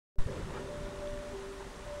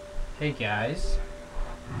Hey guys.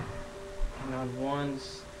 Hang on one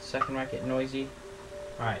second, might get noisy.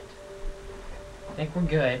 Alright. I think we're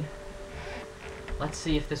good. Let's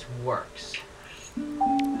see if this works. You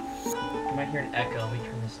might hear an echo. Let me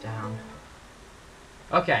turn this down.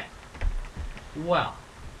 Okay. Well,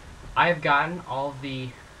 I have gotten all of the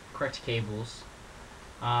correct cables.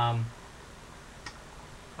 I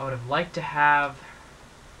would have liked to have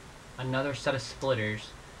another set of splitters,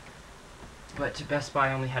 but Best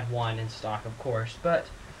Buy only had one in stock, of course. But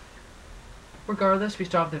regardless, we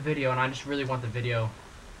still have the video, and I just really want the video.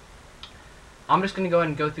 I'm just gonna go ahead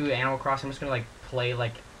and go through Animal Crossing. I'm just gonna play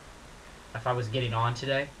like if I was getting on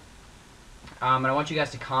today. And I want you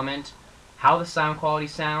guys to comment how the sound quality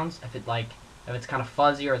sounds, if it's kind of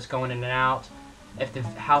fuzzy or it's going in and out,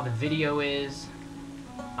 how the video is.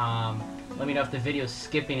 Let me know if the video is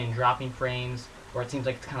skipping and dropping frames, or it seems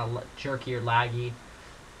like it's kind of jerky or laggy,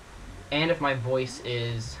 and if my voice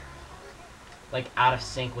is out of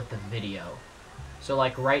sync with the video. So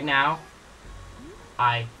right now,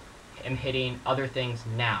 I am hitting other things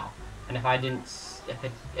now, and if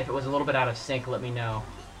it was a little bit out of sync, let me know,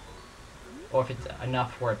 or if it's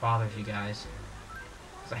enough where it bothers you guys.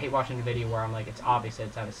 Because I hate watching a video where I'm it's obvious that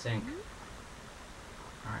it's out of sync.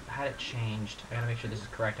 Alright, I had it changed. I gotta make sure this is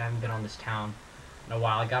correct. I haven't been on this town in a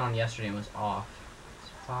while. I got on yesterday and was off.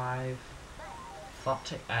 It's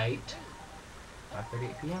 5:38.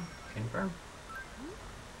 5:38 p.m. Confirm.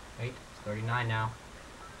 Wait, it's 39 now.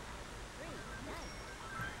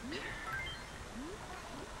 So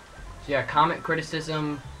yeah, comment,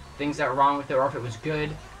 criticism, things that were wrong with it, or if it was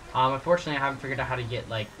good. Unfortunately, I haven't figured out how to get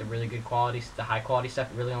the really good quality, the high quality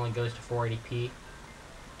stuff. It really only goes to 480p.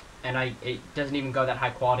 And it doesn't even go that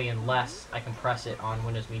high quality unless I compress it on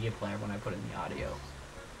Windows Media Player when I put in the audio.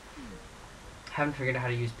 Haven't figured out how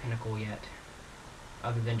to use Pinnacle yet,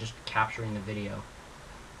 other than just capturing the video.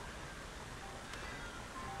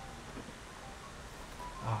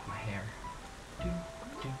 Oh, my hair.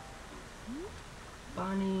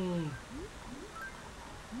 Bunny.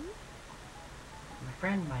 My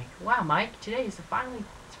friend Mike. Wow, Mike, today is finally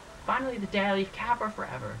the day I leave Capra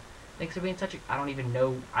forever. Thanks for being such a... I didn't even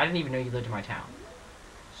know you lived in my town.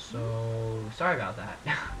 So, sorry about that.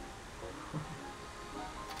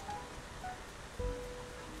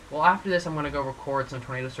 Well, after this, I'm going to go record some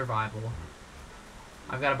Tornado Survival.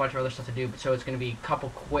 I've got a bunch of other stuff to do, so it's going to be a couple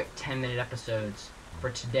quick 10-minute episodes for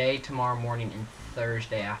today, tomorrow morning, and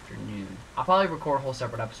Thursday afternoon. I'll probably record a whole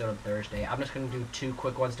separate episode on Thursday. I'm just going to do 2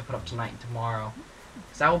 quick ones to put up tonight and tomorrow,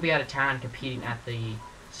 because I will be out of town competing at the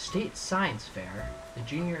State Science Fair, the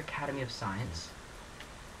Junior Academy of Science.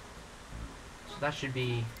 So that should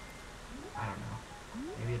be, I don't know,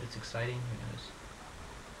 maybe it's exciting, who knows.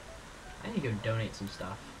 I need to go donate some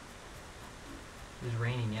stuff. It was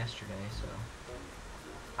raining yesterday, so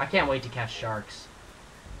I can't wait to catch sharks.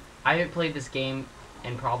 I haven't played this game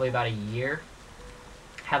in probably about a year.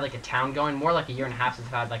 Had a town going, more like a year and a half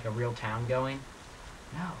since I've had a real town going.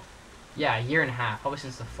 No. Yeah, a year and a half, probably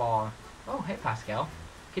since the fall. Oh, hey Pascal.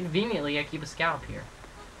 Conveniently, I keep a scalp here.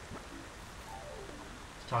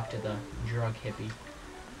 Let's talk to the drug hippie.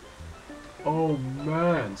 Oh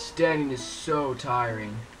man, standing is so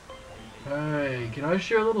tiring. Hey, can I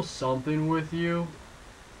share a little something with you?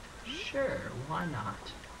 Sure, why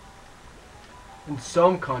not? In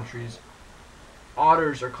some countries,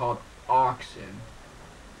 otters are called oxen.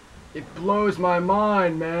 It blows my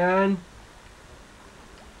mind, man.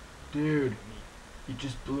 Dude, you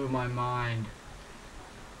just blew my mind.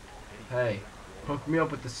 Hey, hook me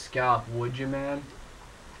up with the scalp, would you, man?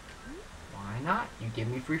 Why not? You give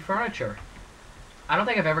me free furniture. I don't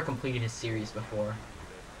think I've ever completed his series before.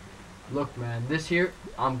 Look, man, this here,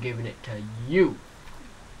 I'm giving it to you.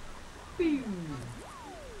 Whew.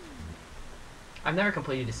 I've never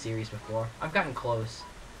completed a series before. I've gotten close.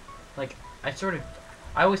 I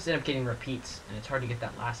always end up getting repeats, and it's hard to get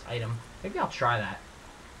that last item. Maybe I'll try that.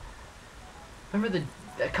 Remember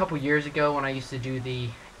a couple years ago when I used to do the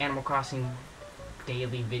Animal Crossing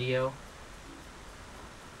daily video?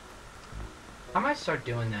 I might start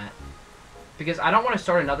doing that. Because I don't want to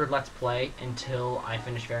start another Let's Play until I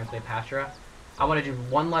finish Fair and Cleopatra. I want to do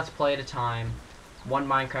one Let's Play at a time, one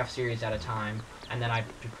Minecraft series at a time, and then I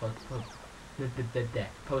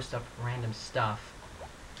post up random stuff.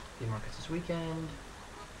 Flea markets this weekend.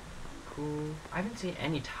 Cool. I haven't seen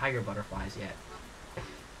any tiger butterflies yet.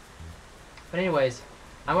 But anyways,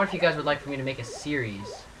 I wonder if you guys would like for me to make a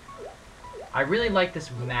series. I really like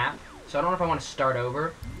this map, so I don't know if I want to start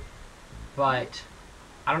over, but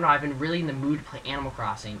I don't know, I've been really in the mood to play Animal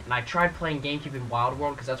Crossing, and I tried playing GameCube in Wild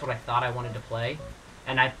World because that's what I thought I wanted to play,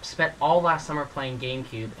 and I spent all last summer playing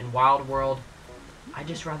GameCube, and Wild World I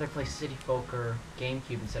just rather play City Folk or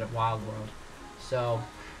GameCube instead of Wild World. So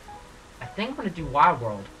I think I'm gonna do Wild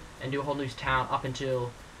World and do a whole new town up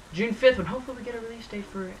until June 5th, when hopefully we get a release date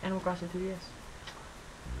for Animal Crossing 3DS.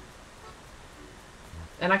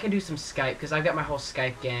 And I can do some Skype, because I've got my whole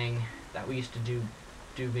Skype gang that we used to do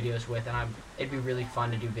videos with, and it'd be really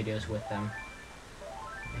fun to do videos with them.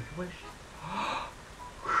 Make a wish.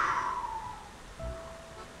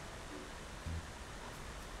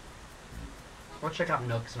 We'll check out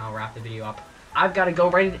Nooks and I'll wrap the video up. I've got to go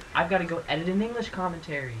edit an English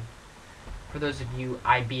commentary for those of you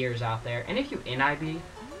IBers out there, and if you in IB,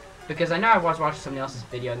 because I know I was watching somebody else's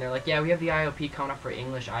video and they're like, yeah, we have the IOP coming up for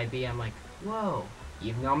English IB. I'm like, whoa.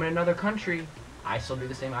 Even though I'm in another country, I still do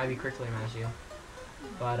the same IB curriculum as you.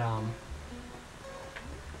 But, I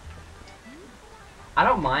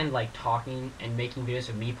don't mind, like, talking and making videos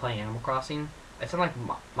of me playing Animal Crossing. It's not like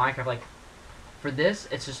Minecraft. Like, for this,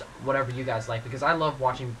 it's just whatever you guys like, because I love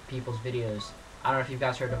watching people's videos. I don't know if you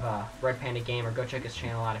guys heard of Red Panda Gamer. Go check his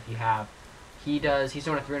channel out if you have. He's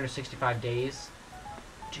doing it 365 days.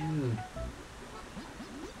 Dude.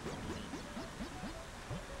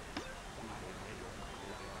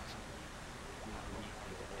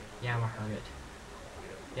 Yeah, I'm a hermit.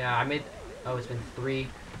 Yeah, I made... Oh, it's been 3.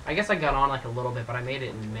 I guess I got on like a little bit, but I made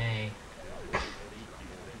it in May.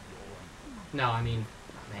 No, I mean,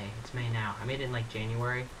 not May. It's May now. I made it in like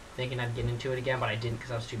January, thinking I'd get into it again, but I didn't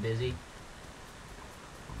because I was too busy.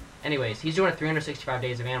 Anyways, he's doing it 365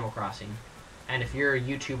 days of Animal Crossing. And if you're a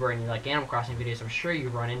YouTuber and you like Animal Crossing videos, I'm sure you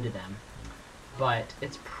run into them. But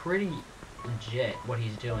it's pretty legit what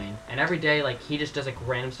he's doing. And every day, like, he just does like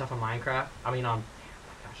random stuff on Minecraft. I mean, on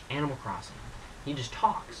Animal Crossing. He just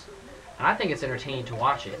talks. And I think it's entertaining to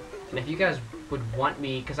watch it. And if you guys would want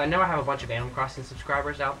me, because I know I have a bunch of Animal Crossing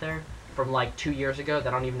subscribers out there from like 2 years ago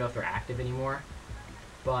that I don't even know if they're active anymore.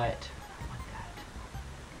 But, I want that.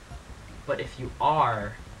 But if you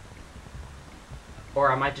are, or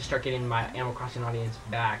I might just start getting my Animal Crossing audience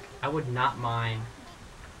back, I would not mind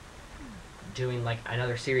doing like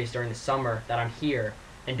another series during the summer that I'm here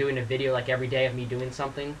and doing a video like every day of me doing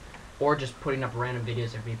something, or just putting up random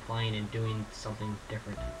videos of me playing and doing something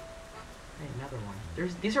different. Hey, another one.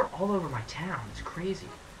 These are all over my town. It's crazy.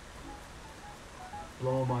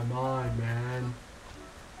 Blow my mind, man.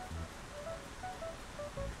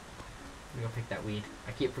 Let me go pick that weed.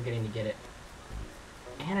 I keep forgetting to get it.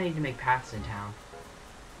 And I need to make paths in town.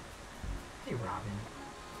 Hey, Robin.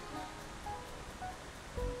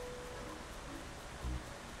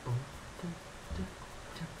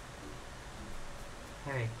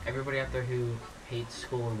 Hey, everybody out there who hates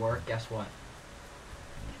school and work, guess what?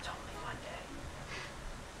 It's only Monday.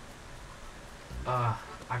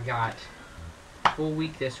 I've got a full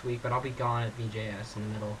week this week, but I'll be gone at BJS in the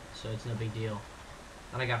middle, so it's no big deal.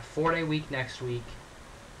 Then I got a 4-day week next week,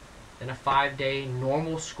 then a 5-day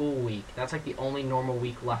normal school week. That's like the only normal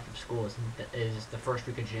week left of school is the first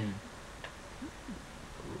week of June.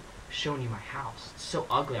 Showing you my house. It's so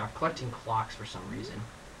ugly. I'm collecting clocks for some reason.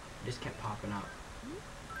 It just kept popping up.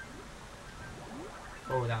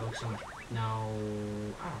 Oh, that looks so much... No,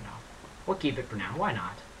 I don't know. We'll keep it for now. Why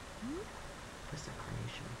not? What's that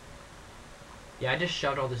carnation? Yeah, I just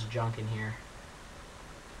shoved all this junk in here.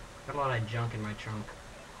 Got a lot of junk in my trunk.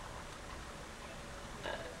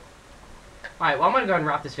 Alright, well, I'm going to go ahead and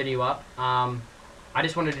wrap this video up. I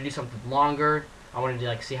just wanted to do something longer. I wanted to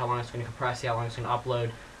like see how long it's going to compress, see how long it's going to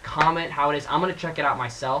upload. Comment how it is. I'm going to check it out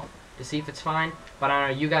myself to see if it's fine. But I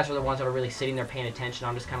don't know, you guys are the ones that are really sitting there paying attention.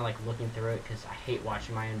 I'm just kind of like looking through it because I hate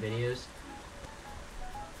watching my own videos.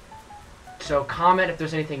 So comment if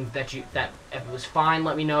there's anything that if it was fine,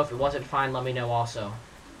 let me know. If it wasn't fine, let me know also.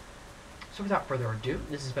 So without further ado,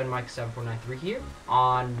 this has been Mike7493 here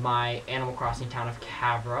on my Animal Crossing town of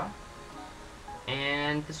Cavra.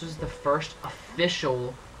 And this was the first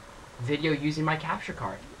official video using my capture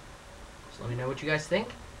card. So let me know what you guys think,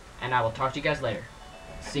 and I will talk to you guys later.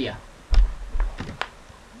 See ya.